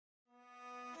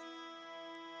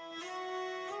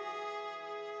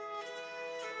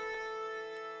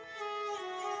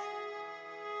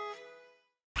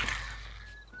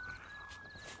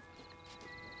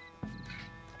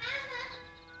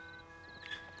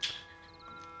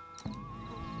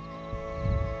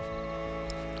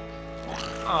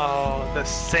Oh, the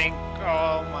sink.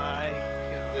 Oh my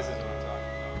god. This is what I'm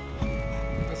talking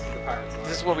about. This is the Pirates Life.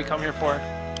 This is what we come here for.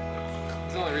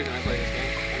 It's the only reason I play this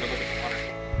game. I'm gonna look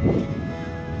at the water.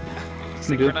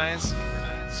 Synchronize.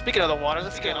 Speaking of the water,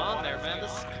 let's get on there, man.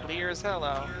 This is clear as hell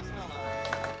out.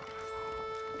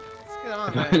 Let's get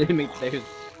on there. They make stairs.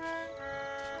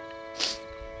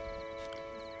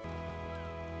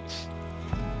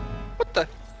 What the?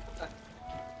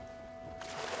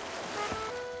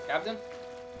 Captain?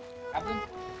 Captain?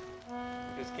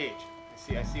 There's Cage.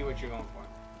 I see what you're going for.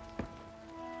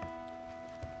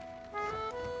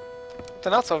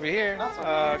 Something else over here.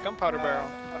 Gunpowder barrel.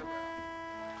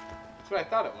 That's what I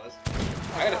thought it was.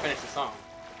 I gotta finish the song.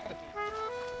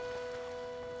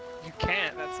 You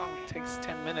can't. That song takes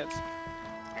 10 minutes.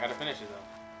 I gotta finish it though.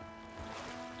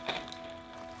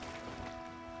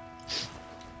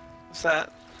 What's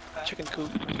that? Chicken coop.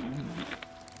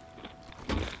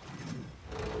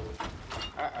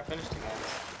 I finished it,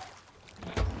 guys.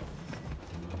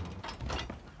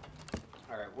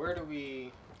 Alright, where do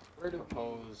we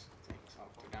propose things? I'll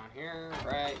put down here,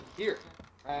 right here.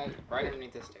 Right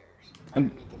underneath the stairs.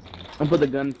 I'll put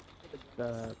the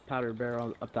powder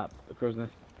barrel up top, the crow's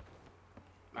nest.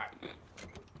 Alright.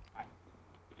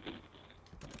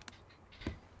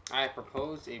 I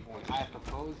proposed a voice.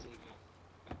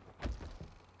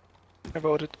 I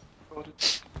voted.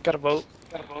 Gotta vote.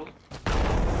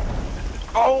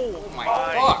 Oh my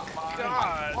fuck!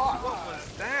 God! What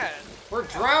was that? We're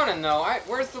drowning though.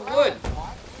 Where's the wood?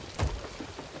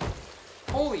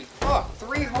 Holy fuck!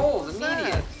 3 holes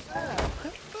immediate.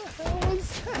 What the hell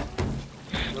was that?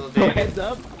 Little So David. heads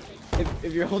up,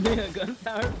 if you're holding a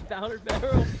gunpowder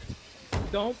barrel,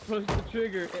 don't push the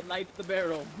trigger, it lights the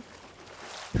barrel.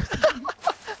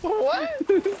 What?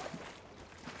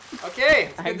 Okay,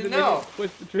 it's good to know.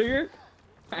 Push the trigger,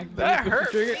 That push hurt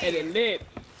the trigger, me. and it lit.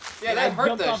 Yeah, And that I hurt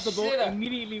jumped the off the boat shit out.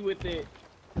 immediately with it.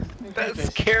 That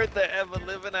scared the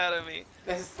ever-living out of me.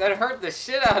 That hurt the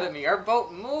shit out of me. Our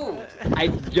boat moved. I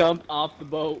jumped off the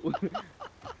boat.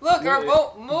 Look, our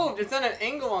boat moved. It's at an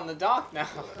angle on the dock now.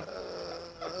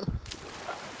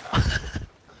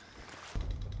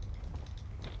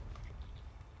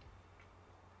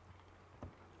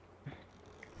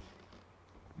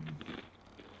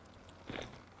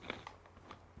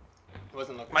 I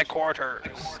wasn't looking. My at you. quarters.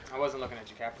 I wasn't looking at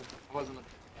you, Captain. All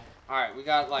right, we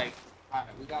got like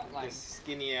this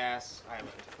skinny ass island,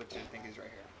 which I think is right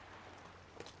here.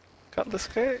 Cutlass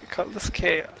K? Cutlass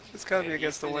K. It's gotta be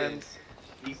against the East it wind. is.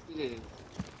 East it is.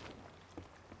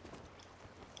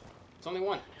 It's only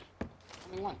one.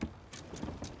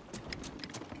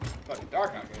 Fucking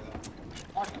dark out here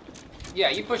though. Yeah,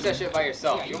 you pushed that shit by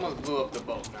yourself. You almost blew up the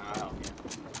boat. Nah, I'll help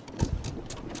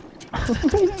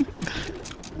you.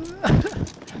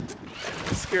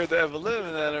 Scared the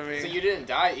ever-living out of me. So you didn't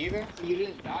die either?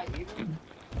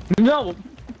 No!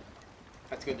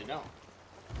 That's good to know.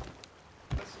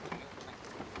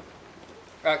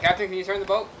 Captain, can you turn the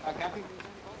boat?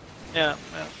 Yeah.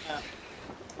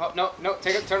 Oh, no,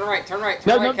 turn right,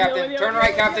 No, Captain. the Turn other way,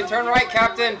 right, Captain. Turn right,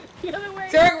 Captain. The other way!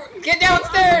 Get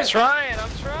downstairs! I'm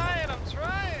trying.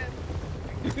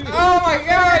 Oh my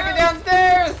god, get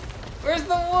downstairs! Where's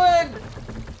the wood?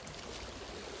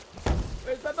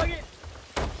 Where's my bucket?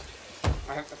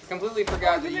 I completely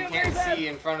forgot that you can't see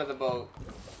in front of the boat.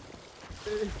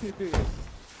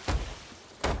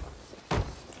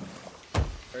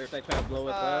 First I try to blow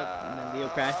it up, and then Leo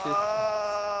crashes.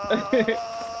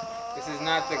 This is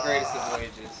not the greatest of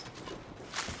voyages.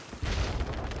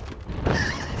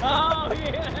 Oh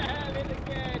yeah, I'm in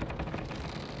again.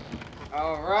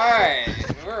 Alright,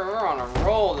 we're on a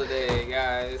roll today,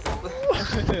 guys. Oh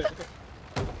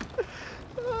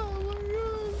my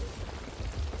god.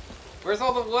 Where's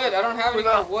all the wood? I don't have any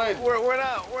more wood. We're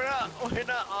not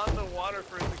on the water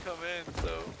for it to come in,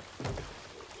 so.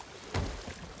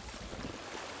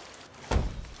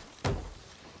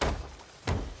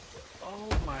 Oh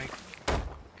my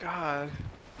god.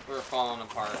 We're falling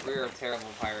apart. We are terrible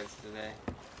pirates today.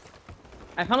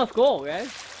 I found a skull, guys.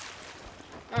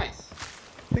 Nice.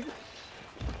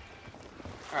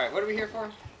 Alright, what are we here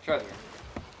for? Treasure.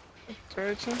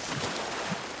 Treasures?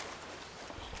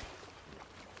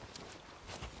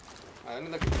 Let me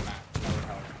look at the map.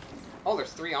 Oh,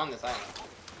 there's 3 on this island.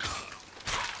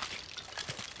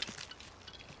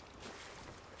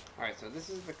 Alright, so this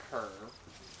is the curve.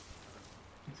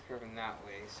 It's curving that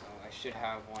way, so I should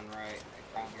have one right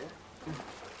down here.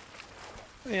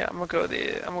 Yeah, I'm gonna go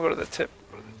to the tip.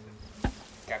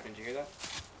 Captain, did you hear that?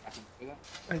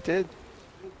 I did.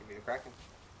 Could be the Kraken.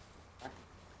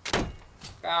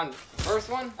 Found the first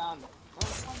one.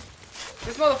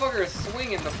 This motherfucker is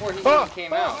swinging before he even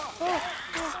came out.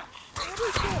 Oh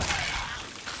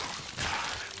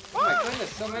my goodness,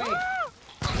 so many.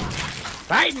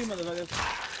 Fight me, motherfuckers!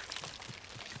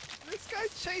 This guy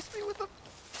chased me with a...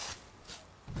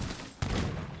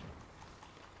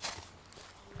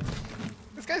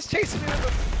 This guy's chasing me with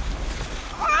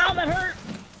a... Ow, that hurt!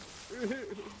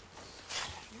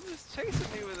 He was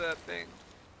chasing me with that thing.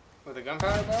 With a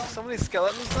gunpowder barrel? So many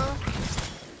skeletons though?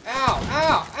 Ow!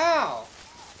 Ow! Ow!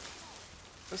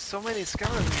 There's so many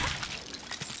skeletons.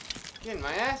 Getting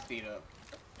my ass beat up.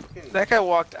 Getting... That guy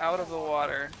walked out of the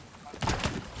water.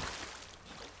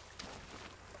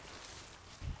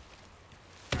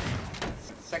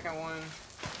 Second one.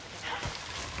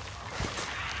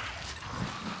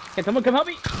 Can someone come help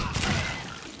me?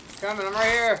 Coming, I'm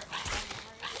right here.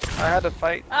 I had to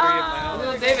fight 3 of my own.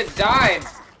 Little David died.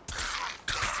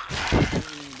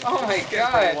 Oh my Pretty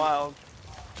god. wild.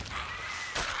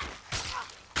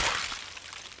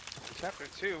 Chapter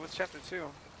 2? What's chapter 2?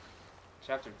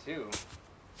 Chapter 2.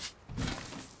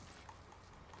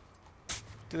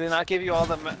 Do they not give you all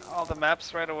the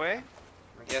maps right away?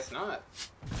 I guess not.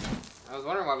 I was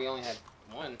wondering why we only had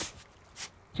one.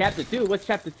 Chapter 2? What's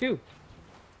chapter 2?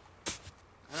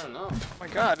 I don't know. Oh my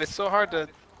god, it's so hard to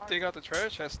dig out the treasure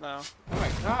chest now. Oh my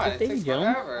god, it Davy takes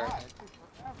Jones. forever.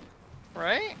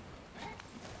 Right?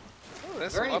 Ooh,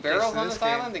 there's Is there some any updates barrels to on this this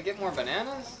island to get more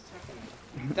bananas?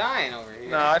 I'm dying over here.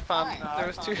 No, I found there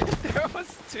was 2. There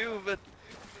was 2, but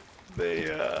they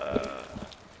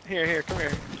here, come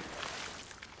here.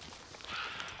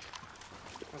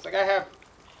 It's like I have.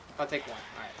 I'll take one.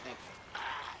 Alright, thank you.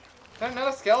 Is that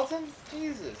another skeleton?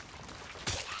 Jesus.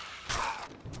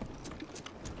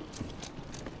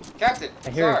 Captain, I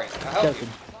hear sorry. it. I'll help you. Skeleton.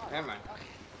 Never mind.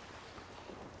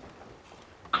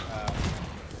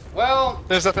 Well,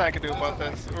 There's nothing I can do about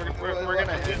this. We're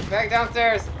gonna hit. back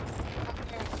downstairs.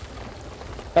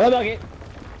 Hello, Bucket.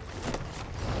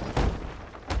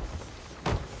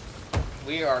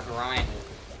 We are grinding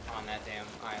on that damn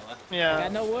island. I Yeah.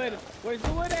 got no wood. Where's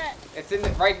the wood at? It's in the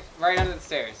right under the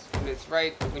stairs. It's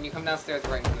right when you come downstairs,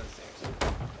 right under the stairs.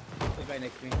 It's right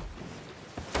next to me.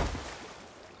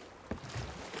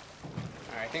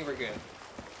 Alright, I think we're good.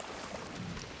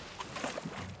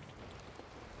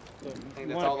 So, think you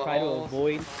that's want all to the try to holes?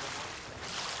 avoid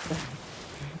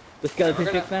the skeleton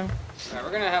We're gonna- shits now? Alright,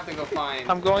 we're gonna have to go find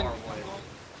I'm going- more wood.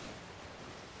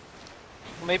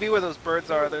 Maybe where those birds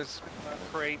are, there's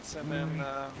crates, and then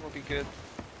we'll be good.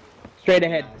 Straight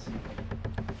ahead. Nice.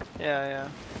 Yeah.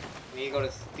 We need to go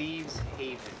to Thieves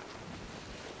Haven.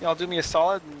 Y'all do me a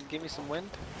solid and give me some wind.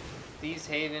 Thieves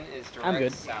Haven is I'm direct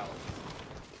good. south.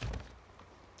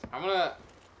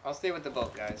 I'll stay with the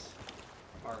boat, guys.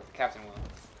 Or Captain will.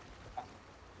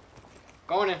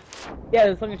 Going in. Yeah,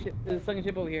 there's a sunken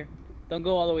ship over here. Don't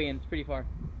go all the way in. It's pretty far.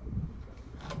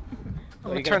 I'm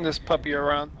gonna turn this puppy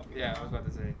around. Yeah, I was about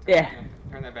to say. Yeah.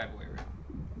 Turn that bad boy around.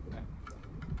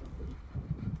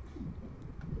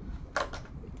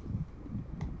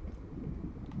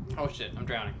 Oh shit, I'm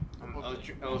drowning.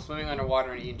 I was swimming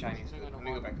underwater and eating Chinese food. Let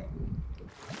me go back up.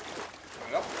 There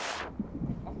we go.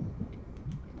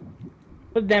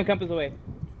 Put the damn compass away.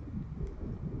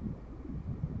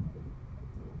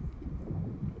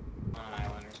 On an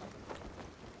island or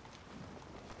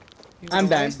something. I'm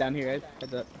down here.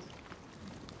 Heads up.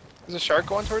 There's a shark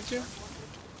going towards you?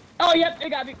 Oh, yep, it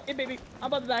got me. It bit me. I'm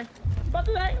about to die.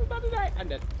 I'm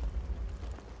dead.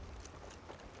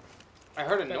 I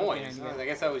heard a Better noise. behind you. I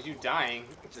guess that was you dying.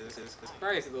 Jesus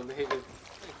Christ, little David.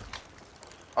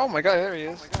 Oh my god, there he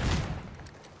is.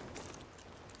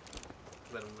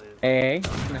 Let him live. Hey,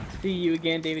 nice to see you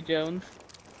again, David Jones.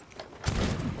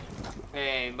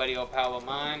 Hey, buddy, old pal of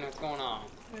mine, what's going on?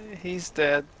 He's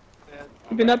dead.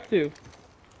 What you been up to?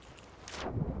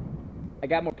 I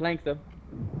got more planks though.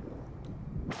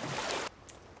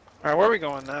 Alright, where are we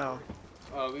going now?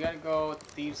 We gotta go to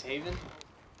Thieves Haven.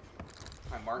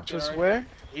 I marked it Just already. where?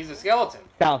 He's a skeleton.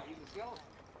 South.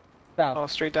 South. Oh,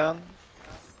 straight down?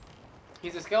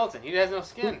 He's a skeleton. He has no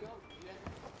skin.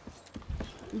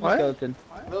 Who's a What? skeleton?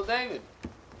 Little David.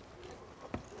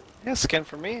 He has skin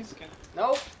for me.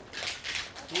 Nope.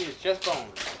 He is just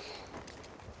bones.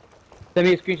 Send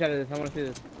me a screenshot of this. I want to see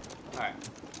this. Alright.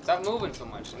 Stop moving so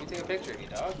much. Let me take a picture of you,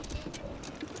 dog.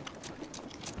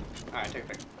 Alright, take a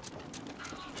picture.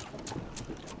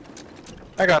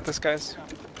 I got this, guys.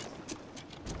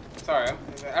 Sorry,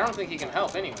 I don't think he can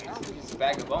help anyways. He's just a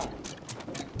bag of bones.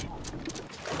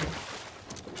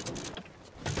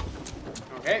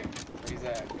 Okay. Raise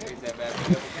that bad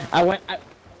boy up again.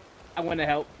 I went to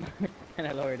help, and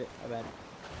I lowered it. My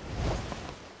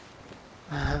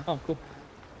bad. Oh, cool.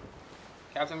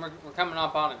 Captain, we're coming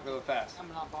up on it really fast.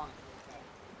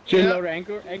 Should Yeah. lower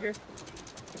anchor?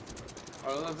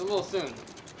 Oh, it's a little soon.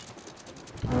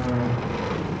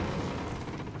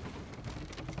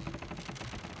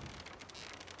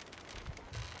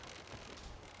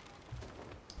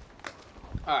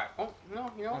 Alright. Oh,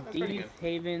 no, you know what? That's pretty Thieves good.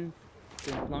 Haven,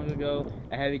 since long ago,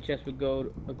 a heavy chest with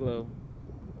gold aglow.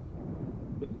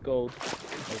 With gold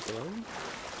aglow?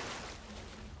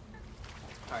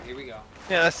 Alright, here we go.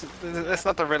 Yeah, that's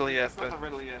not the riddle yet. But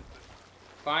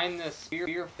Find the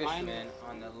spear fisherman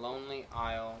on the lonely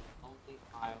isle.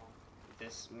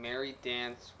 This merry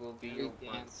dance will be your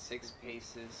one 6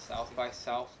 paces south by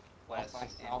southwest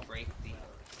and break the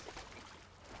earth.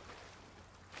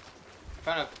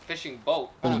 Found a fishing boat.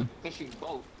 It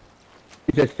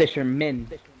says fishermen.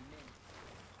 It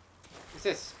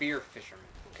says spear fisherman,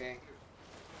 okay?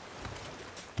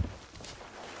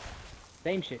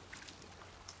 Same shit.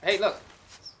 Hey, look.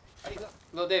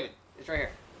 Little David, it's right here.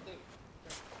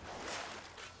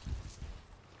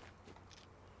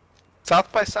 South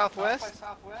by Southwest?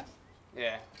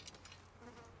 Yeah.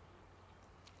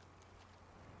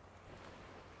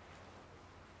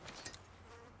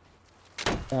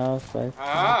 Southwest.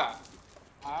 Ah!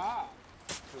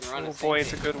 We're on Oh the same boy,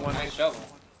 it's a page. good one. Nice shovel.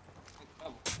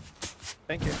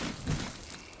 Thank you.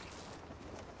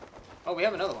 Oh, we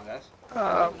have another one, guys.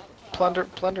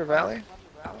 Plunder Valley?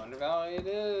 Plunder Valley it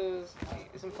is. Wait,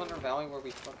 isn't Plunder Valley where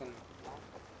we fucking...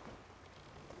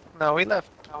 No, we left.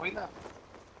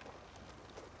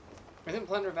 Isn't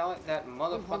Plunder Valley that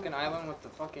motherfucking island with the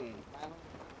fucking...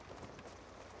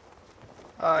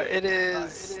 It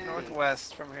is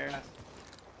northwest from here.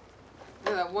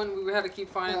 Yeah, that one we had to keep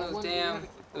finding those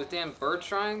damn bird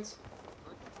shrines?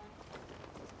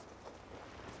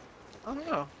 I don't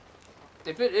know.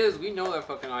 If it is, we know that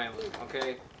fucking island,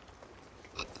 okay?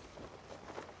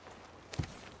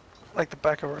 Like the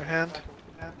back of our hand.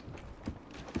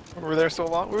 We were there so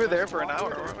long. We were there for an hour,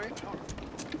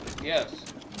 weren't we? Yes.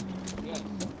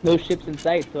 No ships in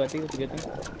sight, so I think that's a good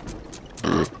thing.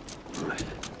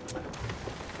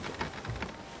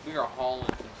 We are hauling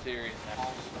some serious ass.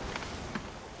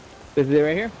 Is it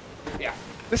right here? Yeah.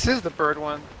 This is the bird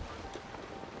one.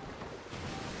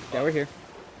 Yeah, we're here.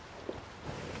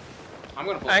 I'm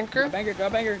gonna pull. Anchor? Drop anchor,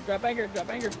 drop anchor, drop anchor, drop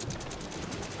anchor.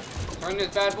 Turn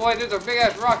this bad boy. There's a big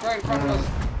ass rock right in front of us.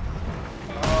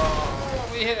 Oh,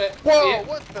 we hit it. Whoa,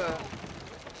 what the?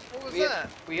 What was We that?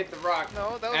 we hit the rock.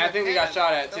 No, that was And I a think we cannon. got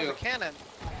shot at That too. was a cannon.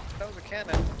 That was a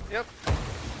cannon. Yep.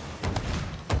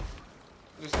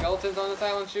 There's skeletons on this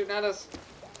island shooting at us.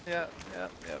 Yep.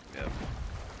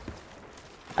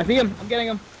 I see him. I'm getting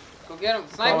him. Go get him.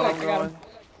 Snipe Oh, him. I'm I got him.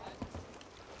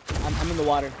 I'm in the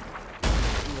water.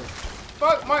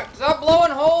 Fuck, stop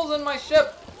blowing holes in my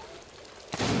ship.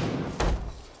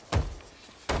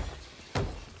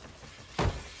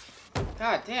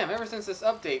 God damn, ever since this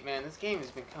update, man, this game has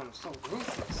become so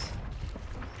ruthless.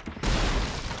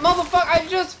 Motherfucker, I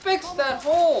just fixed that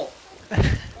hole!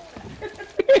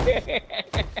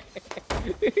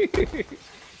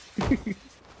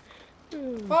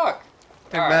 Fuck!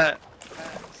 Hey, Alright, Matt.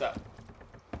 what's up?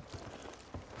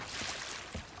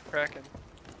 Kraken.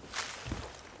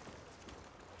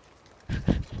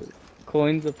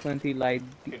 Coins of plenty lie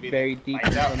Could be very the deep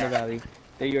lights out from the guy. valley.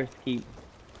 They're yours to keep.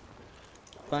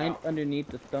 Find out. underneath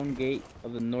the stone gate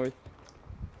of the north.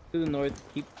 To the north,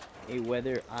 keep a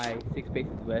weather eye 6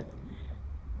 paces west.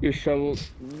 Your shovel's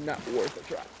not worth a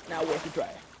try. Not worth a try.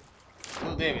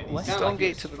 Little David, you What? sound Stone like you're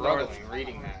Gate to the struggling north.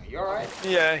 reading that. You alright?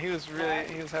 Yeah, he was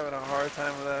having a hard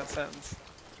time with that sentence.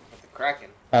 With the Kraken.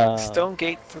 Stone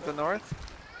Gate to the north?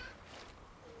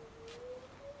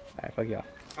 Alright, fuck y'all.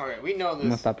 Okay, we know I'm gonna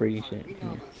this. stop reading shit.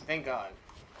 Thank God.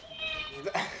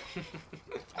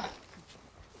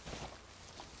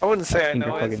 I wouldn't say I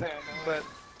know Finger it, fucking- but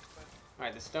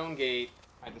Alright, the stone gate.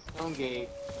 In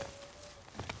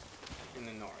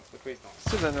the north. Which way's north?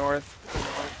 it's to the north.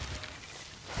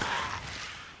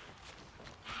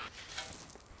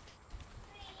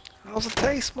 How's it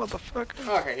taste, motherfucker?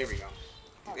 Okay, here we go.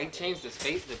 They changed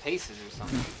the paces or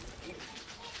something.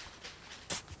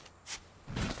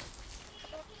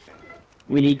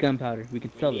 We need gunpowder. We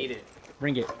can sell We need it. it.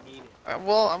 Bring it.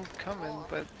 Well, I'm coming,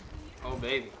 but Oh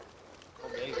baby.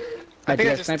 I think you I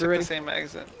got just sniper took ready? the same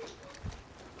exit.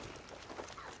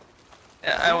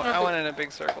 Yeah, I went in a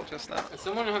big circle just now. Does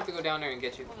someone have to go down there and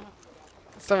get you?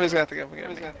 Somebody's got to go get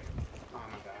me. Oh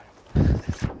my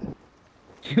god.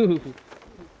 Dude.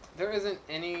 There isn't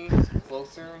any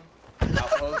closer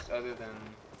outpost other than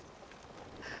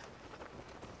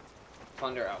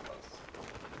Plunder Outpost,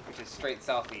 which is straight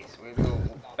southeast. We have to go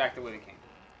back the way we came.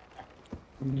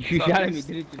 You shot at me,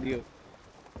 didn't you, Leo?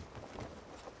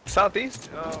 Southeast?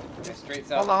 Oh. Yeah, straight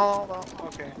south. Hold on.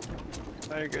 Okay.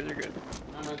 No, you're good, you're good.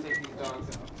 I'm gonna take these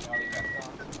dogs out. I'll leave that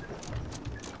dogs.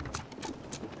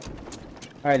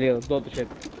 Alright, Leo, let's blow up the ship.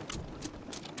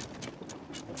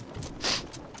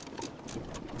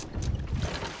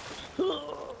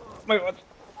 Oh my god.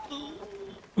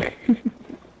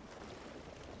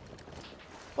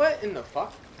 What in the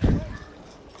fuck?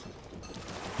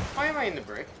 Why am I in the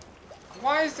brick?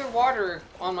 Why is there water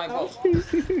on my boat?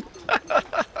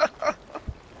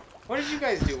 What did you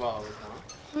guys do while I was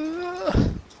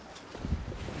gone?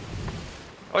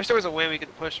 I wish there was a way we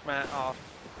could push Matt off.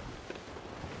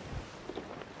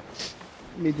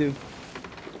 Me too.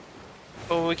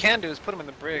 But what we can do is put him in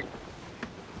the brig.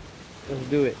 Let's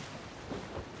do it.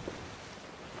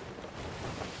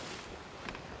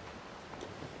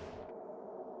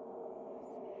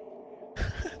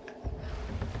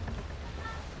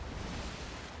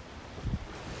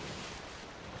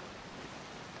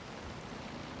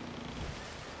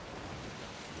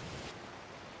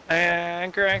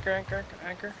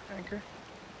 Anchor.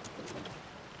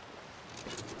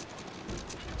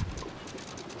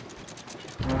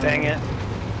 Dang it.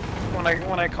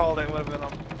 When I called it, would have been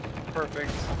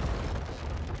perfect.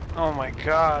 Oh my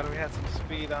god, we had some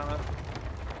speed on it.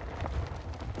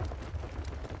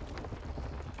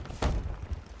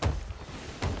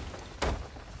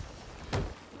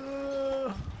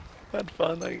 Had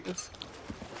fun, I guess.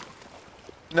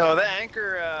 No, the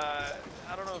anchor,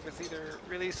 I don't know if it's either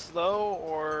really slow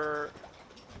or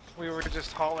we were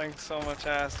just hauling so much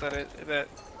ass that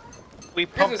we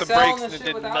pumped the brakes and it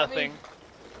did nothing.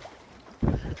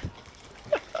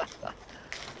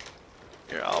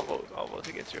 Here, I'll vote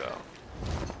to get you out.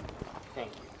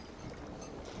 Thank you.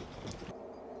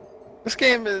 This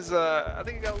game is, I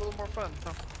think it got a little more fun.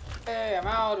 Huh? Hey, I'm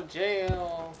out of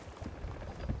jail.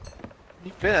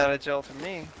 You've been out of jail to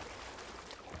me.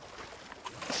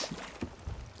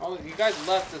 Oh, you guys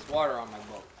left this water on my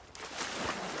boat.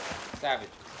 Savage.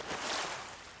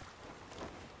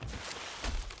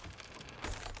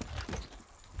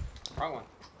 Wrong one.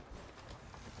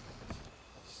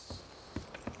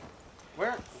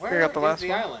 Where got the is last the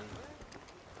one? island?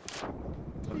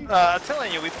 I'm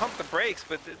telling you, we pumped the brakes,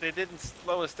 but they didn't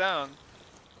slow us down.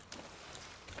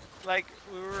 Like,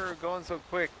 we were going so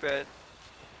quick that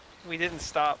we didn't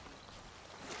stop.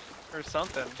 Or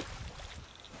something.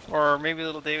 Or maybe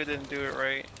little David didn't do it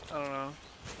right. I don't know.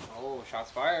 Oh,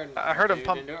 shots fired. I heard him Dude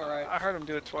pump. didn't do it right. I heard him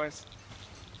do it twice.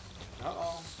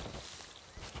 Uh-oh.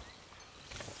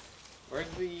 Where's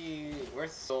the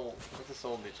soul? Where's the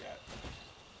soul bitch at?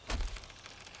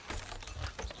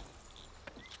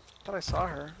 Thought I saw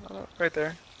her. I don't know, right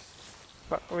there.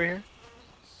 Over here.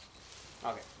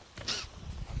 Okay.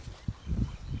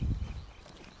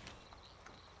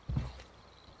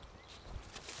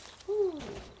 Woo.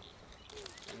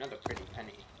 Another pretty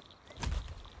penny.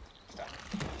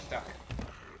 Stuck.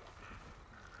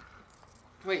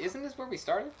 Wait, isn't this where we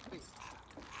started?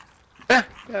 Yeah,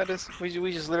 it is.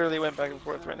 We just literally went back and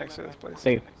forth right next to this place.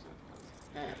 Hey,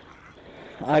 Yeah.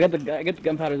 I got the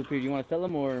gunpowder up here. Do you want to sell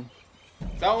them or?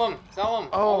 Sell them!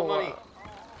 All the money!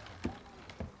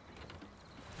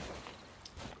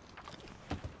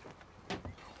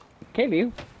 Okay,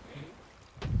 Leo.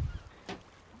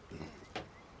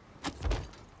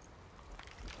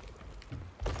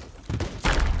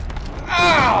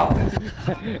 Ow!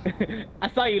 I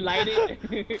saw you light it.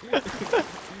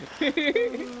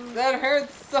 That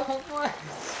hurts so much!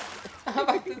 I'm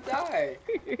about to die!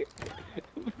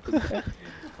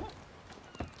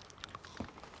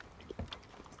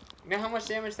 You know how much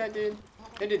damage that did?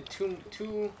 That did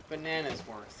two bananas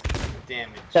worth of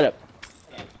damage. Shut up.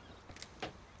 Yeah.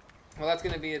 Well, that's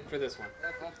gonna be it for this one.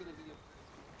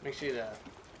 Make sure you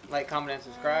like, comment, and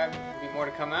subscribe. There'll be more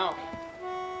to come out.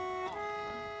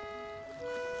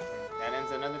 That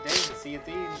ends another day to Sea of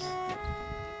Thieves.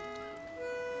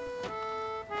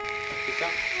 Peace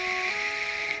out.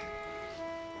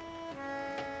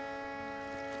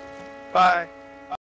 Bye.